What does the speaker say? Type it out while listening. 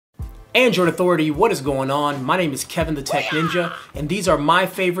Android Authority, what is going on? My name is Kevin the Tech Ninja, and these are my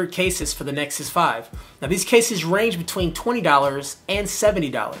favorite cases for the Nexus 5. Now these cases range between $20 and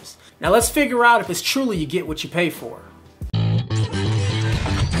 $70. Now let's figure out if it's truly you get what you pay for.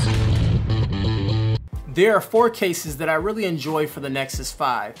 There are 4 cases that I really enjoy for the Nexus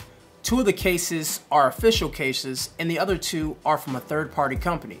 5. 2 of the cases are official cases, and the other 2 are from a third-party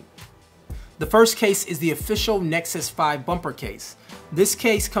company. The first case is the official Nexus 5 bumper case. This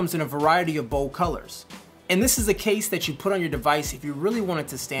case comes in a variety of bold colors. And this is a case that you put on your device if you really want it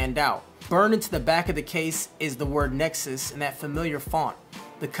to stand out. Burned into the back of the case is the word Nexus in that familiar font.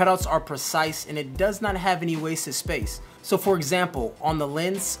 The cutouts are precise and it does not have any wasted space. So for example, on the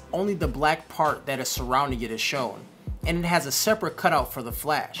lens, only the black part that is surrounding it is shown. And it has a separate cutout for the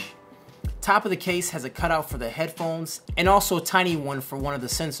flash. Top of the case has a cutout for the headphones and also a tiny one for one of the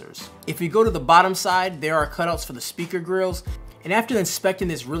sensors. If you go to the bottom side, there are cutouts for the speaker grills, and after inspecting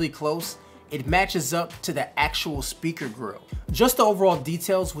this really close, it matches up to the actual speaker grill. Just the overall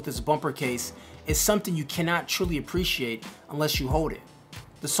details with this bumper case is something you cannot truly appreciate unless you hold it.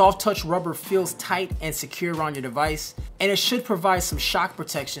 The soft touch rubber feels tight and secure around your device, and it should provide some shock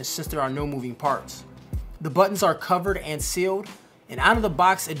protection since there are no moving parts. The buttons are covered and sealed, and out of the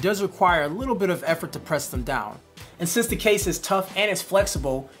box it does require a little bit of effort to press them down. And since the case is tough and it's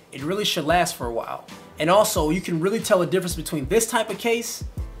flexible, it really should last for a while. And also, you can really tell the difference between this type of case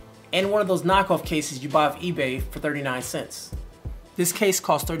and one of those knockoff cases you buy off eBay for 39 cents. This case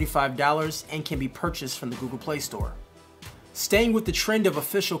costs $35 and can be purchased from the Google Play Store. Staying with the trend of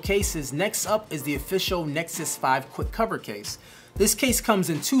official cases, next up is the official Nexus 5 quick cover case. This case comes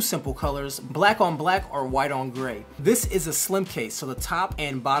in 2 simple colors, black on black or white on gray. This is a slim case, so the top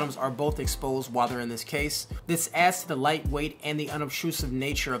and bottoms are both exposed while they're in this case. This adds to the lightweight and the unobtrusive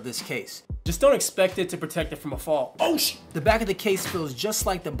nature of this case. Just don't expect it to protect it from a fall. Oh shit! The back of the case feels just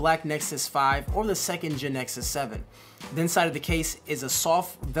like the black Nexus 5 or the 2nd gen Nexus 7. The inside of the case is a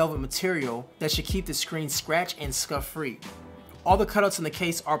soft velvet material that should keep the screen scratch and scuff free. All the cutouts in the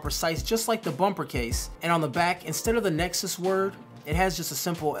case are precise just like the bumper case, and on the back, instead of the Nexus word, it has just a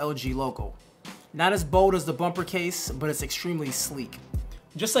simple LG logo. Not as bold as the bumper case, but it's extremely sleek.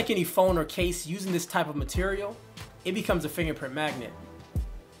 Just like any phone or case using this type of material, it becomes a fingerprint magnet.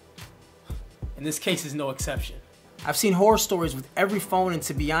 And this case is no exception. I've seen horror stories with every phone, and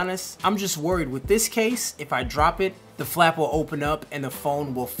to be honest, I'm just worried with this case, if I drop it, the flap will open up and the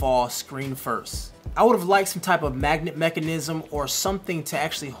phone will fall screen first. I would have liked some type of magnet mechanism or something to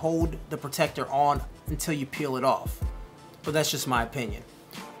actually hold the protector on until you peel it off. But that's just my opinion.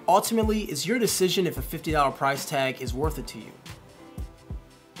 Ultimately, it's your decision if a $50 price tag is worth it to you.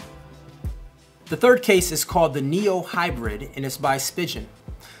 The third case is called the Neo Hybrid and it's by Spigen.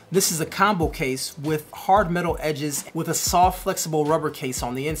 This is a combo case with hard metal edges with a soft flexible rubber case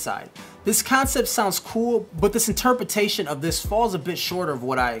on the inside. This concept sounds cool, but this interpretation of this falls a bit short of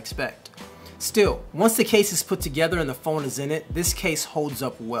what I expect. Still, once the case is put together and the phone is in it, this case holds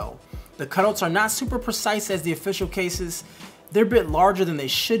up well. The cutouts are not super precise as the official cases. They're a bit larger than they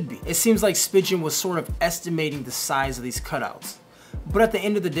should be. It seems like Spigen was sort of estimating the size of these cutouts. But at the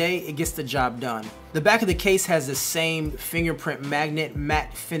end of the day, it gets the job done. The back of the case has the same fingerprint magnet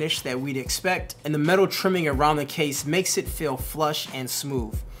matte finish that we'd expect, and the metal trimming around the case makes it feel flush and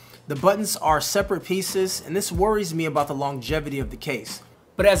smooth. The buttons are separate pieces, and this worries me about the longevity of the case.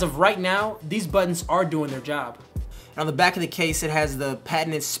 But as of right now, these buttons are doing their job. And on the back of the case, it has the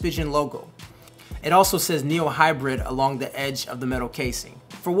patented Spigen logo. It also says Neo Hybrid along the edge of the metal casing.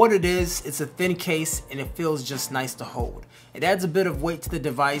 For what it is, it's a thin case and it feels just nice to hold. It adds a bit of weight to the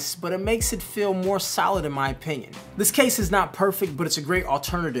device, but it makes it feel more solid in my opinion. This case is not perfect, but it's a great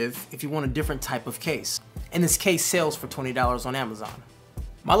alternative if you want a different type of case. And this case sells for $20 on Amazon.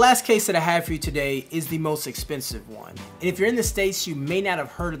 My last case that I have for you today is the most expensive one. And if you're in the States, you may not have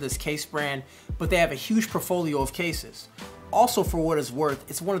heard of this case brand, but they have a huge portfolio of cases. Also, for what it's worth,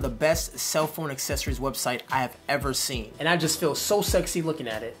 it's one of the best cell phone accessories website I have ever seen. And I just feel so sexy looking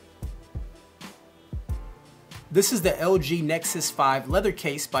at it. This is the LG Nexus 5 leather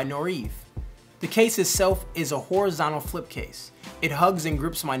case by Norive. The case itself is a horizontal flip case. It hugs and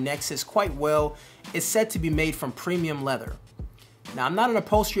grips my Nexus quite well. It's said to be made from premium leather. Now, I'm not an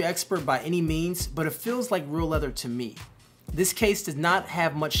upholstery expert by any means, but it feels like real leather to me. This case does not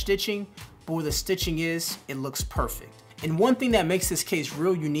have much stitching, but where the stitching is, it looks perfect. And one thing that makes this case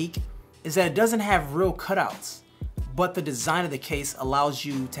real unique is that it doesn't have real cutouts, but the design of the case allows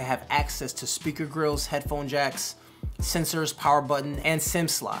you to have access to speaker grills, headphone jacks, sensors, power button, and SIM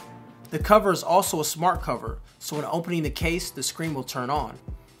slot. The cover is also a smart cover, so when opening the case, the screen will turn on.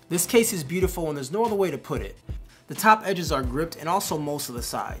 This case is beautiful and there's no other way to put it. The top edges are gripped and also most of the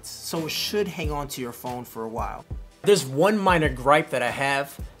sides, so it should hang on to your phone for a while. There's one minor gripe that I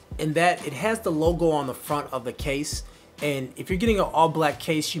have, in that it has the logo on the front of the case, and if you're getting an all black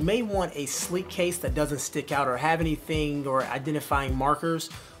case, you may want a sleek case that doesn't stick out or have anything or identifying markers.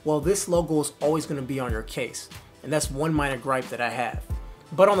 Well, this logo is always going to be on your case, and that's one minor gripe that I have.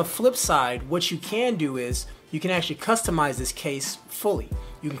 But on the flip side, what you can do is you can actually customize this case fully.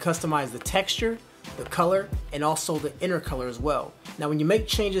 You can customize the texture, the color, and also the inner color as well. Now when you make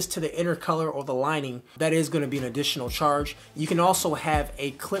changes to the inner color or the lining, that is going to be an additional charge. You can also have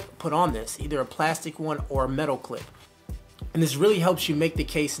a clip put on this, either a plastic one or a metal clip. And this really helps you make the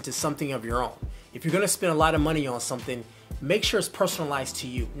case into something of your own. If you're going to spend a lot of money on something, make sure it's personalized to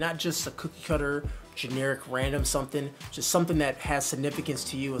you, not just a cookie cutter, generic, random something, just something that has significance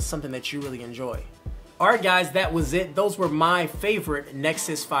to you and something that you really enjoy. Alright guys, that was it. Those were my favorite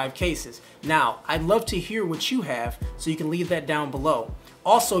Nexus 5 cases. Now, I'd love to hear what you have, so you can leave that down below.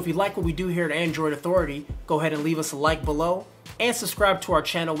 Also, if you like what we do here at Android Authority, go ahead and leave us a like below and subscribe to our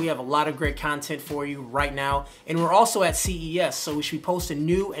channel. We have a lot of great content for you right now, and we're also at CES, so we should be posting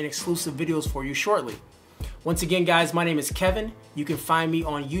new and exclusive videos for you shortly. Once again guys, my name is Kevin. You can find me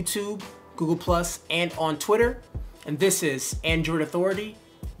on YouTube, Google+, and on Twitter. And this is Android Authority,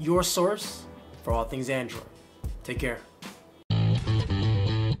 your source for all things Android. Take care.